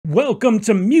Welcome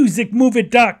to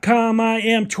musicmoveit.com. I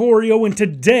am Torio, and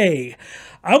today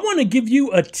I want to give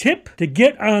you a tip to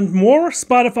get on more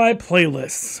Spotify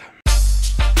playlists.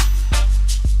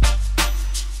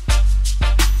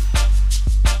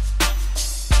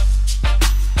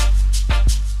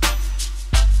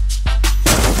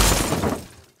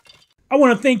 I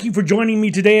want to thank you for joining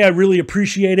me today. I really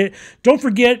appreciate it. Don't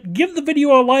forget, give the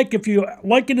video a like if you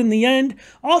like it in the end.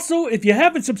 Also, if you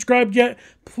haven't subscribed yet,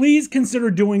 please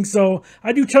consider doing so.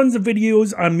 I do tons of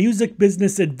videos on music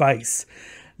business advice.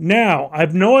 Now, I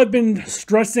know I've been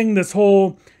stressing this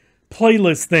whole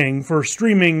playlist thing for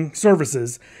streaming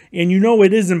services, and you know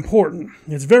it is important.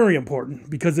 It's very important,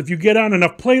 because if you get on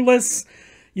enough playlists,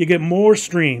 you get more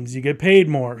streams, you get paid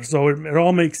more, so it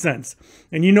all makes sense.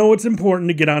 And you know it's important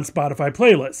to get on Spotify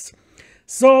playlists.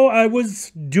 So I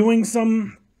was doing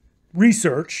some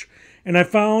research, and I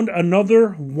found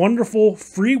another wonderful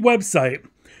free website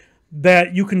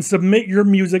that you can submit your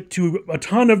music to a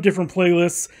ton of different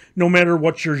playlists, no matter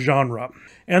what your genre.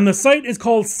 And the site is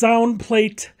called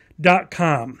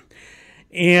soundplate.com.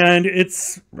 And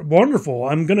it's wonderful.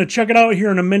 I'm going to check it out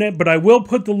here in a minute, but I will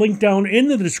put the link down in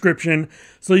the description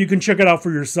so you can check it out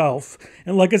for yourself.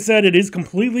 And like I said, it is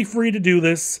completely free to do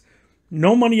this.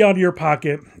 No money out of your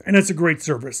pocket, and it's a great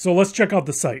service. So let's check out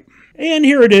the site. And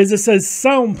here it is. It says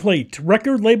Soundplate,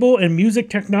 record label and music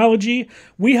technology.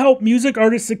 We help music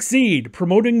artists succeed.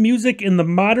 Promoting music in the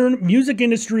modern music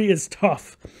industry is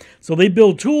tough. So they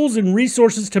build tools and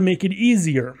resources to make it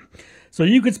easier, so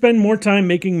you could spend more time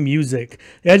making music.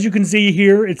 As you can see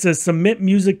here, it says submit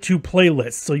music to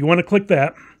playlists. So you want to click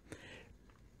that.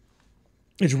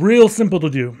 It's real simple to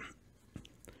do.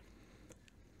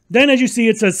 Then as you see,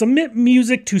 it says submit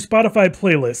music to Spotify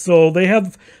playlists. So they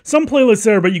have some playlists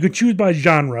there, but you could choose by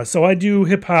genre. So I do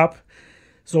hip hop.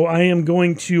 So I am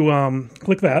going to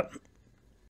click that.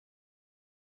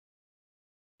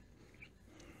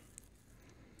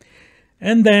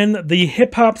 And then the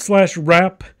hip hop /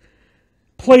 rap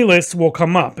playlists will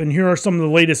come up, and here are some of the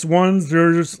latest ones.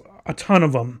 There's a ton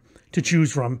of them to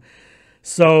choose from.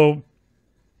 So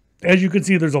as you can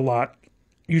see, there's a lot.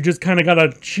 You just kind of got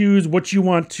to choose what you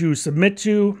want to submit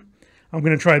to. I'm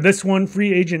going to try this one,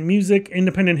 free agent music,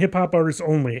 independent hip hop artists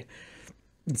only,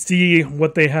 and see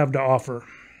what they have to offer.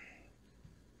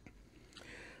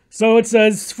 So it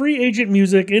says free agent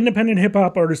music, independent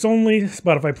hip-hop artists only,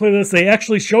 Spotify playlist. They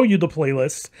actually show you the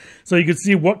playlist, so you can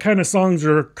see what kind of songs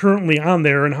are currently on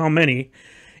there and how many.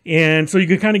 And so you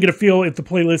can kind of get a feel if the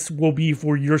playlist will be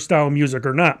for your style of music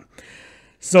or not.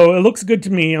 So it looks good to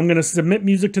me. I'm going to submit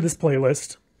music to this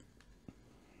playlist.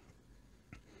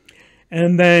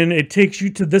 And then it takes you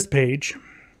to this page,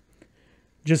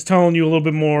 just telling you a little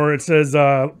bit more. It says,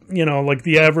 you know, like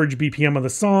the average BPM of the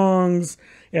songs,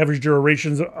 average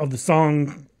durations of the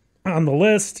song on the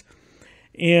list,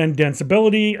 and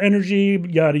danceability, energy,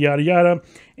 yada, yada, yada.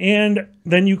 And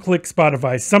then you click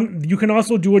Spotify. You can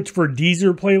also do it for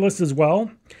Deezer playlists as well,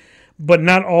 but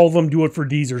not all of them do it for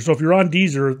Deezer. So if you're on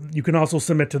Deezer, you can also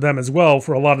submit to them as well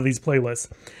for a lot of these playlists.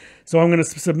 So I'm going to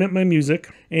submit my music,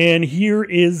 and here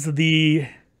is the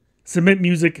submit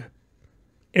music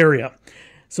area.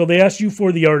 So they ask you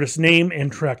for the artist name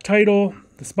and track title,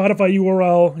 the Spotify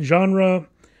URL, genre,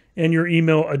 and your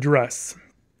email address.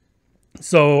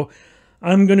 So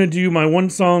I'm going to do my one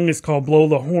song is called Blow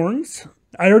the Horns.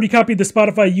 I already copied the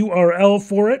Spotify URL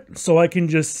for it, so I can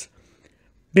just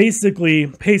basically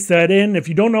paste that in. If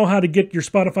you don't know how to get your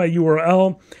Spotify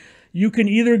URL, you can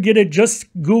either get it, just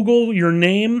Google your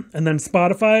name and then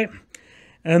Spotify,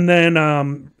 and then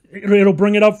it'll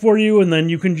bring it up for you, and then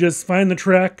you can just find the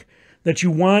track that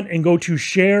you want and go to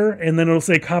share, and then it'll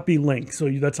say copy link. So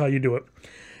that's how you do it.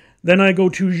 Then I go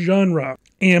to genre,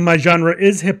 and my genre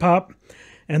is hip hop,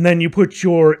 and then you put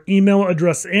your email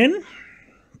address in.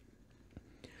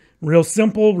 Real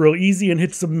simple, real easy, and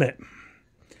hit submit.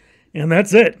 And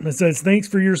that's it. It says, thanks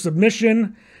for your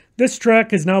submission. This track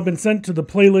has now been sent to the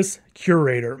playlist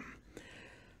curator.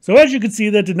 So as you can see,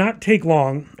 that did not take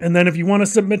long. And then if you want to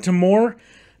submit to more,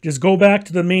 just go back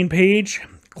to the main page,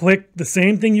 click the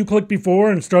same thing you clicked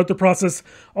before, and start the process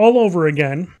all over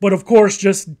again. But of course,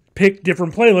 just pick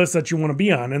different playlists that you want to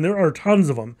be on, and there are tons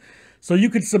of them. So you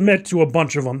could submit to a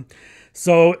bunch of them.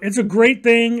 So it's a great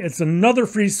thing. It's another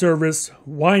free service.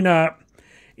 Why not?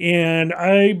 And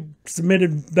I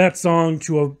submitted that song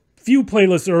to a few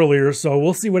playlists earlier, so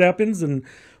we'll see what happens, and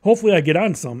hopefully I get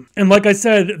on some. And like I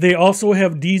said, they also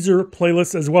have Deezer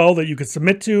playlists as well that you could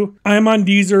submit to. I'm on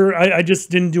Deezer. I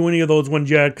just didn't do any of those ones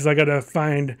yet because I got to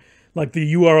find like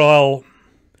the URL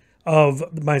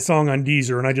of my song on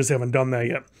Deezer, and I just haven't done that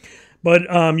yet. But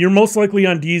you're most likely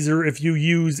on Deezer if you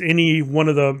use any one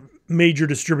of the major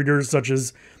distributors such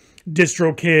as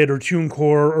DistroKid or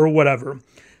TuneCore or whatever.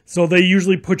 So they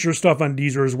usually put your stuff on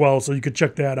Deezer as well, so you could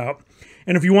check that out.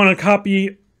 And if you want a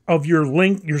copy of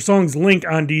your song's link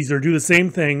on Deezer, do the same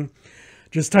thing.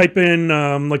 Just type in,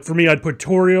 like for me, I'd put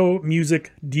Torio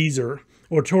Music Deezer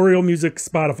or Torio Music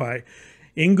Spotify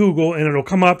in Google, and it'll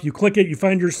come up. You click it, you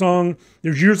find your song.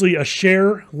 There's usually a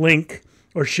share link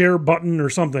or share button or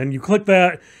something. You click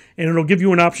that, and it'll give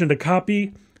you an option to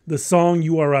copy the song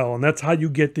URL, and that's how you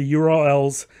get the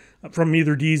URLs from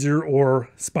either Deezer or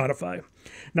Spotify.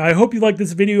 Now, I hope you liked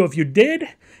this video. If you did,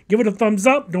 give it a thumbs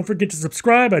up. Don't forget to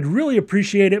subscribe. I'd really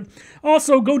appreciate it.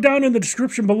 Also, go down in the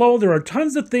description below. There are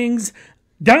tons of things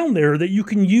down there that you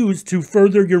can use to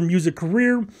further your music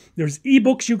career. There's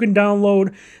ebooks you can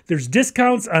download. There's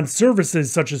discounts on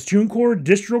services such as TuneCore,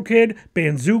 DistroKid,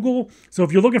 Bandzoogle. So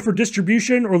if you're looking for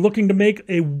distribution or looking to make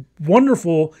a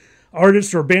wonderful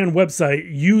artist or band website,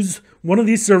 use one of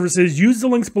these services, use the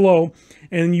links below,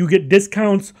 and you get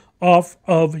discounts off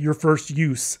of your first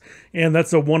use. And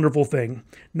that's a wonderful thing.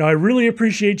 Now, I really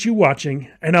appreciate you watching,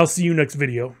 and I'll see you next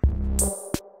video.